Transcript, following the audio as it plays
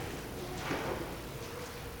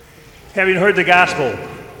Having heard the gospel,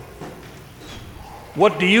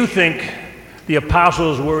 what do you think the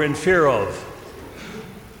apostles were in fear of?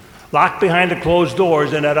 Locked behind the closed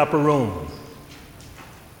doors in that upper room.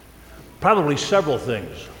 Probably several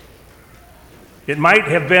things. It might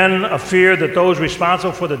have been a fear that those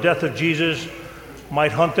responsible for the death of Jesus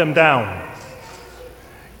might hunt them down,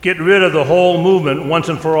 get rid of the whole movement once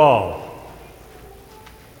and for all.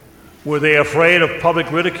 Were they afraid of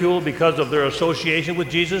public ridicule because of their association with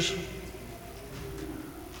Jesus?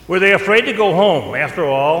 Were they afraid to go home? After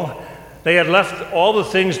all, they had left all the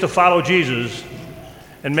things to follow Jesus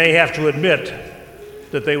and may have to admit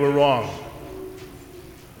that they were wrong.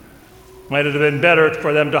 Might it have been better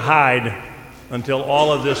for them to hide until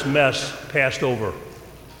all of this mess passed over?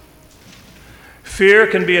 Fear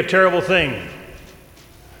can be a terrible thing.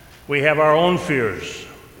 We have our own fears.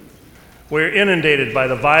 We're inundated by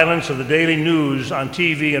the violence of the daily news on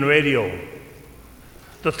TV and radio,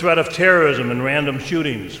 the threat of terrorism and random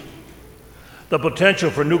shootings, the potential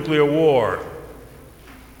for nuclear war,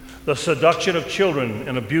 the seduction of children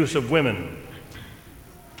and abuse of women,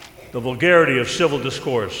 the vulgarity of civil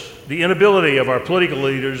discourse, the inability of our political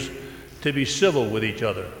leaders to be civil with each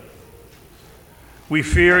other. We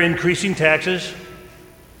fear increasing taxes,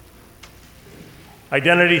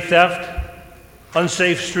 identity theft,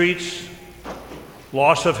 unsafe streets,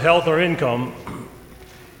 loss of health or income,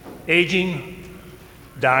 aging,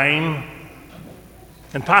 dying,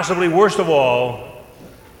 and possibly worst of all,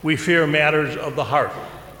 we fear matters of the heart.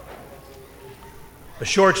 A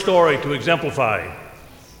short story to exemplify.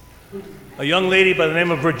 A young lady by the name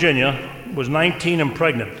of Virginia was 19 and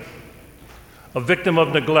pregnant, a victim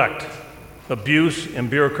of neglect, abuse, and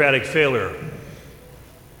bureaucratic failure.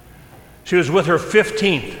 She was with her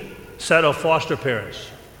 15th set of foster parents.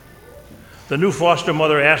 The new foster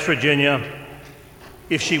mother asked Virginia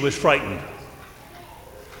if she was frightened.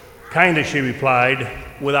 Kinda, she replied,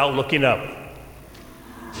 without looking up.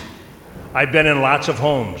 I've been in lots of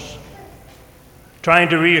homes. Trying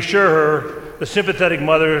to reassure her, the sympathetic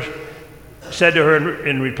mother said to her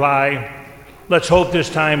in reply, "Let's hope this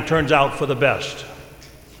time turns out for the best."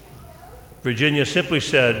 Virginia simply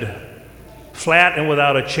said, flat and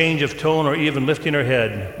without a change of tone or even lifting her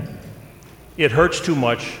head, "It hurts too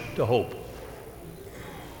much to hope."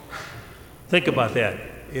 Think about that.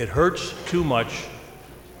 It hurts too much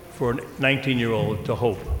for a 19-year-old to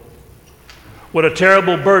hope. What a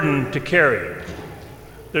terrible burden to carry.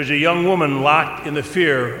 There's a young woman locked in the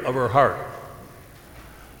fear of her heart.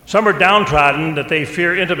 Some are downtrodden that they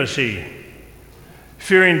fear intimacy,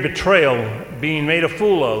 fearing betrayal, being made a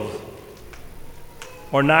fool of,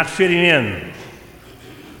 or not fitting in,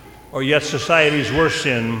 or yet society's worst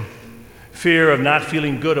sin, fear of not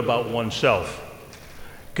feeling good about oneself.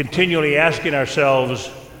 Continually asking ourselves,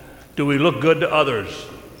 do we look good to others,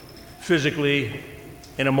 physically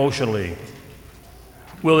and emotionally?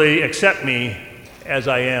 Will they accept me as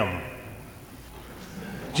I am?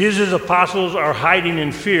 Jesus' apostles are hiding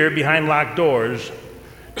in fear behind locked doors,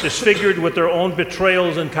 disfigured with their own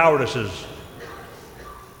betrayals and cowardices.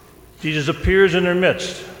 Jesus appears in their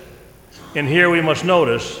midst, and here we must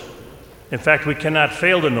notice, in fact, we cannot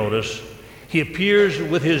fail to notice, he appears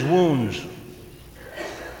with his wounds.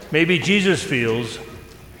 Maybe Jesus feels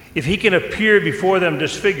if he can appear before them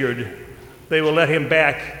disfigured, they will let him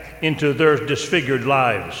back into their disfigured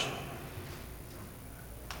lives.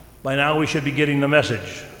 By now we should be getting the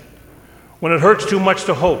message. When it hurts too much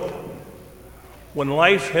to hope, when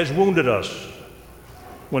life has wounded us,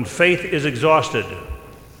 when faith is exhausted,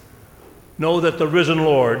 know that the risen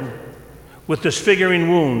Lord, with disfiguring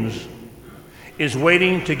wounds, is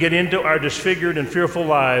waiting to get into our disfigured and fearful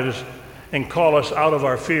lives and call us out of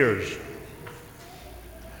our fears.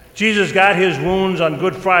 Jesus got his wounds on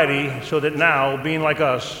Good Friday so that now, being like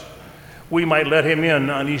us, we might let him in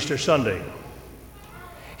on Easter Sunday.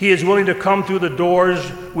 He is willing to come through the doors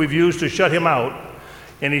we've used to shut him out,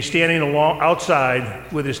 and he's standing outside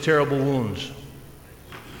with his terrible wounds,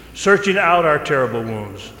 searching out our terrible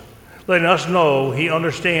wounds, letting us know he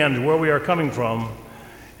understands where we are coming from,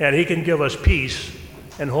 and he can give us peace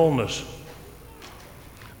and wholeness.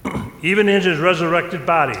 Even in his resurrected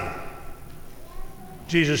body,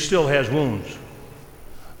 Jesus still has wounds.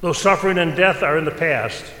 Though suffering and death are in the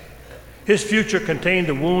past, his future contained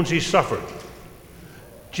the wounds he suffered.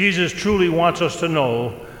 Jesus truly wants us to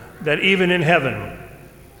know that even in heaven,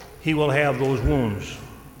 he will have those wounds.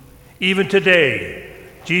 Even today,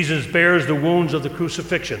 Jesus bears the wounds of the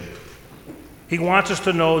crucifixion. He wants us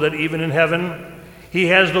to know that even in heaven, he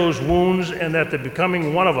has those wounds, and that the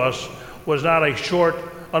becoming one of us was not a short,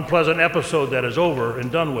 unpleasant episode that is over and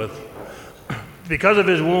done with. Because of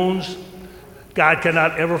his wounds, God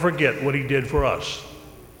cannot ever forget what he did for us.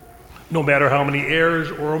 No matter how many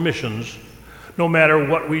errors or omissions, no matter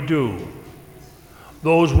what we do,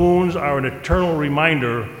 those wounds are an eternal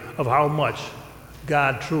reminder of how much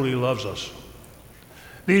God truly loves us.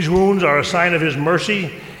 These wounds are a sign of his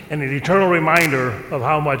mercy and an eternal reminder of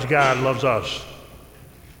how much God loves us.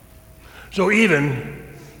 So even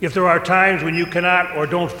if there are times when you cannot or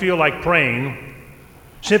don't feel like praying,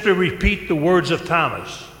 simply repeat the words of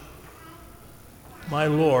Thomas, "My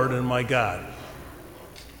Lord and my God."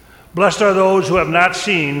 Blessed are those who have not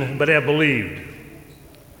seen but have believed.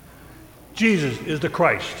 Jesus is the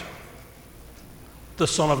Christ, the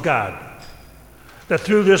Son of God, that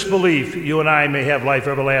through this belief you and I may have life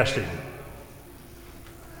everlasting.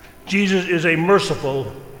 Jesus is a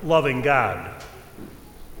merciful, loving God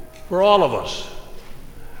for all of us,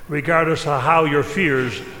 regardless of how your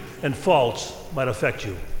fears and faults might affect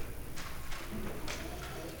you.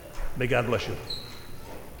 May God bless you.